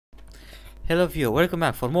Hello viewer, welcome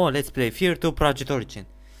back for more Let's Play Fear 2 Project Origin.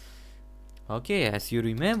 Okay, as you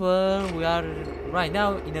remember, we are right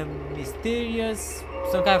now in a mysterious,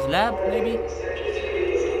 some kind of lab, maybe?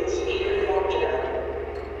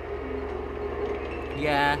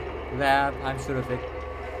 Yeah, lab, I'm sure of it.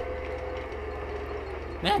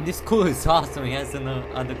 Man, this school is awesome, it has an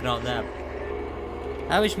underground lab.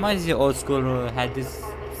 I wish my old school had this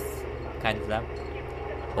kind of lab.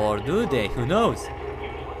 Or do they? Who knows?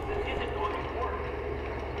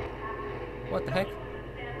 What the heck?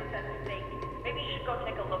 Maybe you should go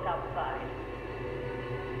take a look outside.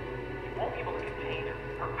 You won't be able to contain her.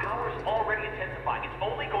 Her power's already intensifying. It's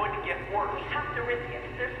only going to get worse. We have to risk it.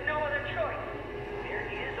 There's no other choice. There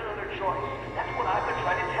is another choice. That's what I've been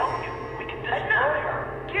trying to tell you. We can destroy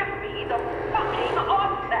her. Give me the fucking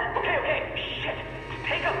offset. Okay. Shit.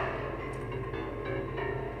 Take him.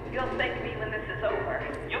 You'll thank me when this is over.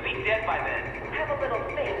 You'll be dead by then. Have a little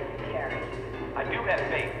faith, Terry. I do have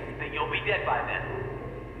faith that you'll be dead by then.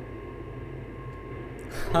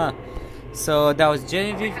 Huh. So that was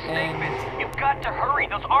Genevieve and... You've got to hurry.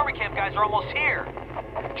 Those armor camp guys are almost here.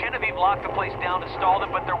 Genevieve locked the place down to stall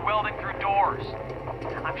them, but they're welding through doors.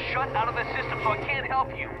 I'm shut out of the system, so I can't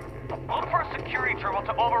help you. Look for a security terminal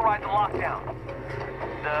to override the lockdown.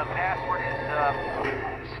 The password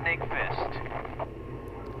is Snake Fist.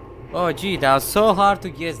 Oh gee, that was so hard to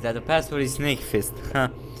guess that the password is Snake Fist.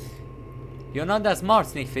 You're not that smart,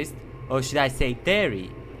 Snake Fist. Or should I say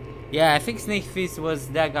Terry? Yeah, I think Snake Fist was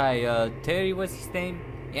that guy. Terry was his name?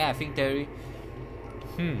 Yeah, I think Terry.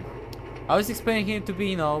 I was expecting him to be,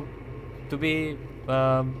 you know, to be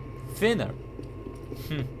thinner.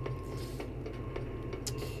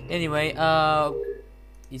 Anyway,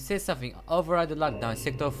 he says something. Override the lockdown,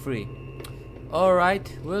 sector 3.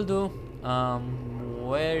 Alright, will do.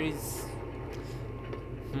 Where is...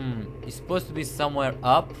 it's supposed to be somewhere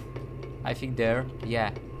up. I think there.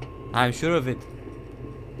 Yeah, I'm sure of it.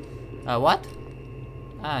 What?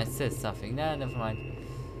 Ah, it says something. Nah, never mind.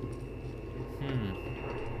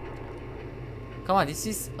 Come on, this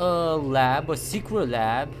is a lab, a secret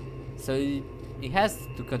lab. So it has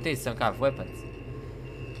to contain some kind of weapons.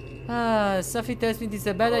 Something tells me this is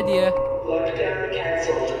a bad idea. Lockdown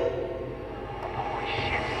cancelled. Holy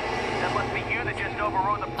shit. That must be you that just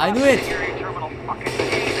overrode the I knew it. security terminal. Fucking the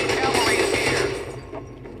cavalry is here.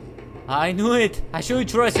 I knew it. I should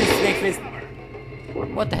trust you, Snake Fist.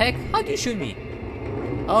 What the heck? How do you shoot me?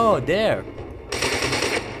 Oh, there.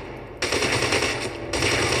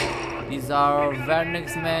 These are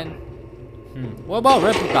Vernex men. What about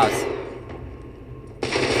replicas?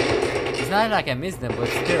 It's not like I missed them, but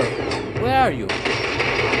still. Where are you?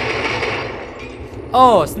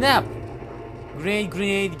 Oh, snap!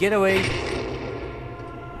 Grenade, get away.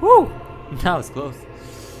 Woo! That was close.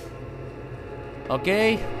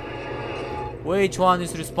 Okay. Which one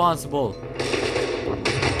is responsible?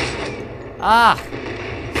 Ah!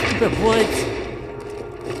 Stupid bullets!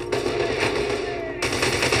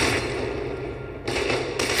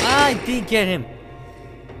 I did get him!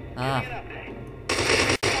 Ah.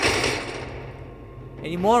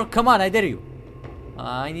 Any more? Come on, I dare you!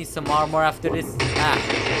 I need some armor after this. Ah.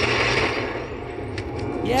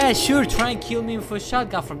 Yeah, sure, try and kill me with a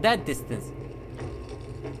shotgun from that distance.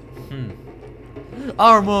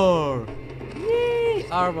 Armor! Yay!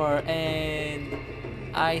 Armor, and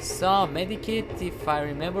I saw medikit if I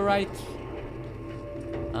remember right.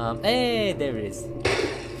 Hey, there it is.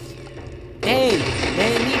 Hey,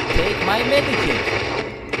 let me take my medikit.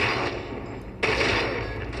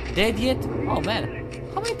 Dead yet? Oh man,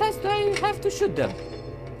 how many times do I have to shoot them?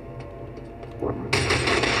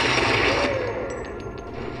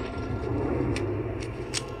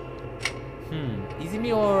 Is it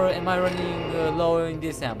me or am I running low in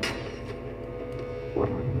this ammo?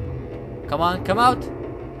 Come on, come out!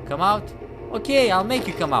 Come out! Okay, I'll make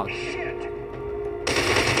you come out.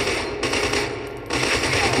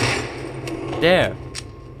 There.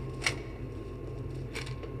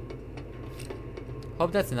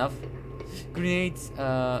 Hope that's enough. Grenades,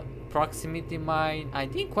 proximity mine. I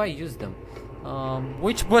didn't quite use them.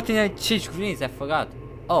 Which button I change grenades? I forgot.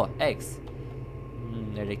 Oh, X.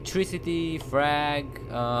 Electricity, frag.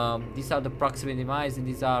 These are the proximity mines, and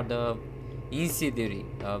these are the incendiary,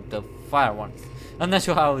 the fire ones. I'm not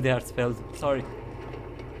sure how they are spelled. Sorry.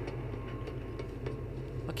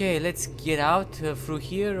 Okay, let's get out through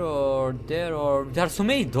here or there, or there are so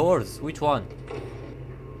many doors. Which one?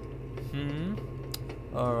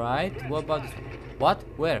 Alright, what about this? What?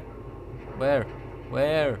 Where?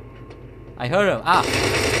 Where? I heard him. Ah!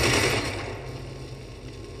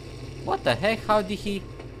 What the heck? How did he?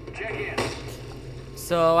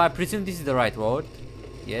 So I presume this is the right road.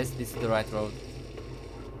 Yes, this is the right road.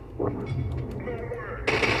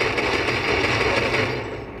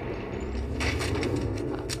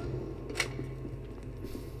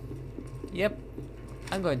 Yep,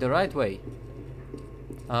 I'm going the right way.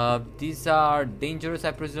 These are dangerous,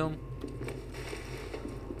 I presume.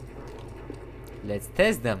 Let's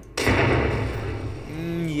test them.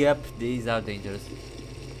 Yep, these are dangerous.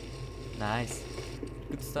 Nice.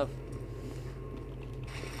 Good stuff.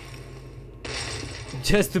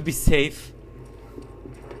 Just to be safe.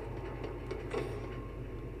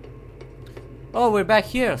 Oh, we're back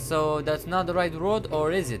here, so that's not the right road,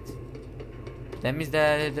 or is it? That means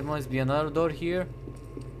that there must be another door here.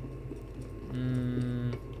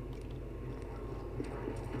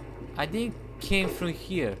 I didn't came through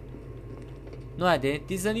here. No, I didn't.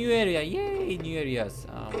 This is a new area. Yay, new areas.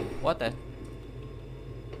 What the?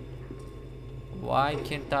 Why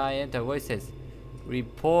can't I enter? What it says?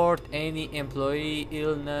 Report any employee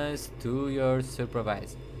illness to your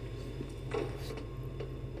supervisor.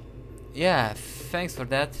 Yeah, thanks for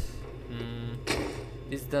that.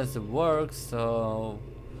 This doesn't work, so...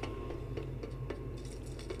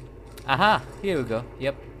 Aha, here we go.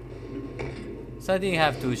 Yep. So I didn't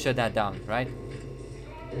have to shut that down, right?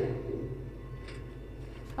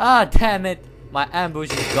 Ah, damn it! My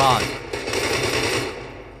ambush is gone.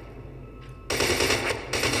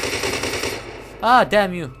 Ah,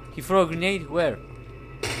 damn you! He threw a grenade. Where?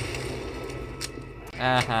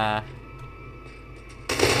 Aha.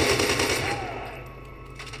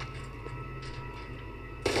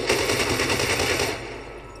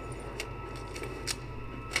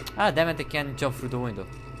 Ah, damn it! I can't jump through the window.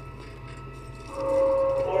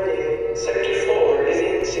 Warning, Sector 4 is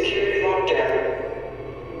in security lockdown.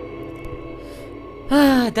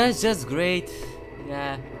 Ah, that's just great.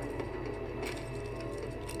 Yeah.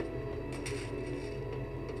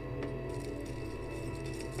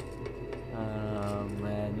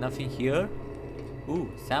 Nothing here. Ooh,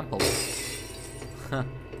 sample.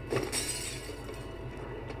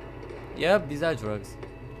 Yep, these are drugs.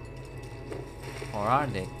 Or are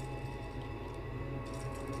they?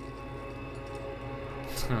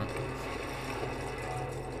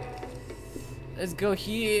 Let's go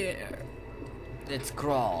here. Let's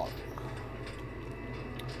crawl.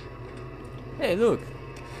 Hey, look.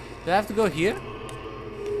 Do I have to go here?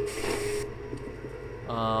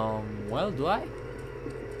 Well, do I?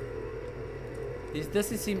 This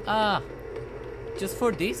doesn't seem... Ah! Just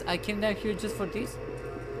for this? I came down here just for this?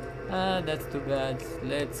 Ah, that's too bad.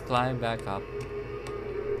 Let's climb back up.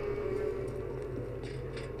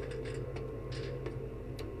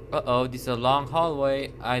 Uh-oh, this is a long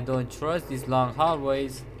hallway. I don't trust these long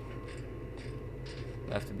hallways.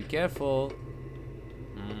 You have to be careful.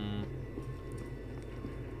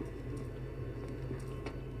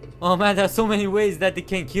 Oh man, there are so many ways that they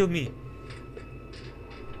can kill me.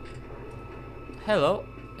 Hello,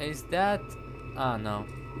 is that... Ah, no,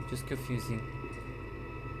 just confusing.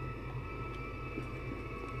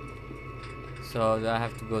 So do I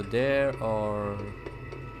have to go there, or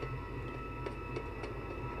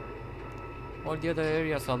the other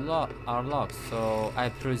areas are locked, so I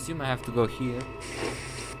presume I have to go here.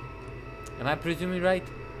 Am I presuming right?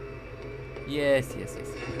 Yes.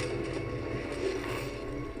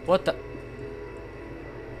 What the...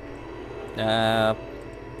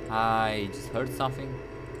 I just heard something.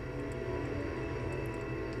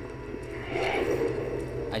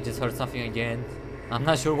 I just heard something again. I'm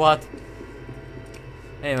not sure what.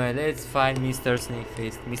 Anyway, let's find Mr.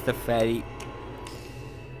 Snakeface, Mr. Fatty.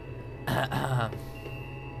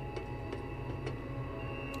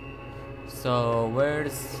 So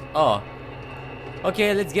where's... Oh.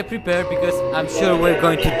 Okay, let's get prepared because I'm sure we're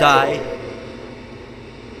going to die.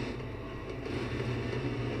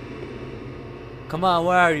 Come on,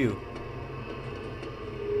 where are you?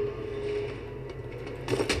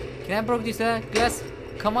 Can I break this glass?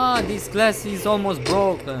 Come on, this glass is almost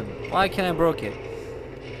broken. Why can't I break it?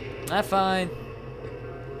 I'm fine.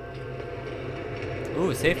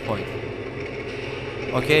 Ooh, save point.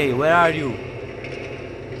 Okay, where are you?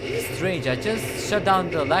 It's strange, I just shut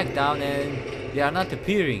down the lockdown and they are not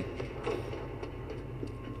appearing.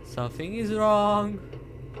 Something is wrong.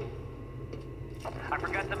 I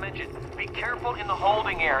forgot to mention, be careful in the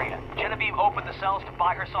holding area. Genevieve opened the cells to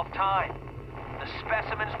buy herself time. The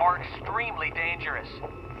specimens are extremely dangerous.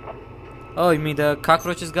 Oh, you mean the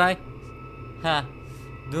cockroaches guy? Ha.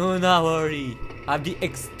 Do not worry. I'm the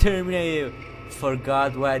exterminator.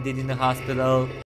 Forgot what I did in the hospital.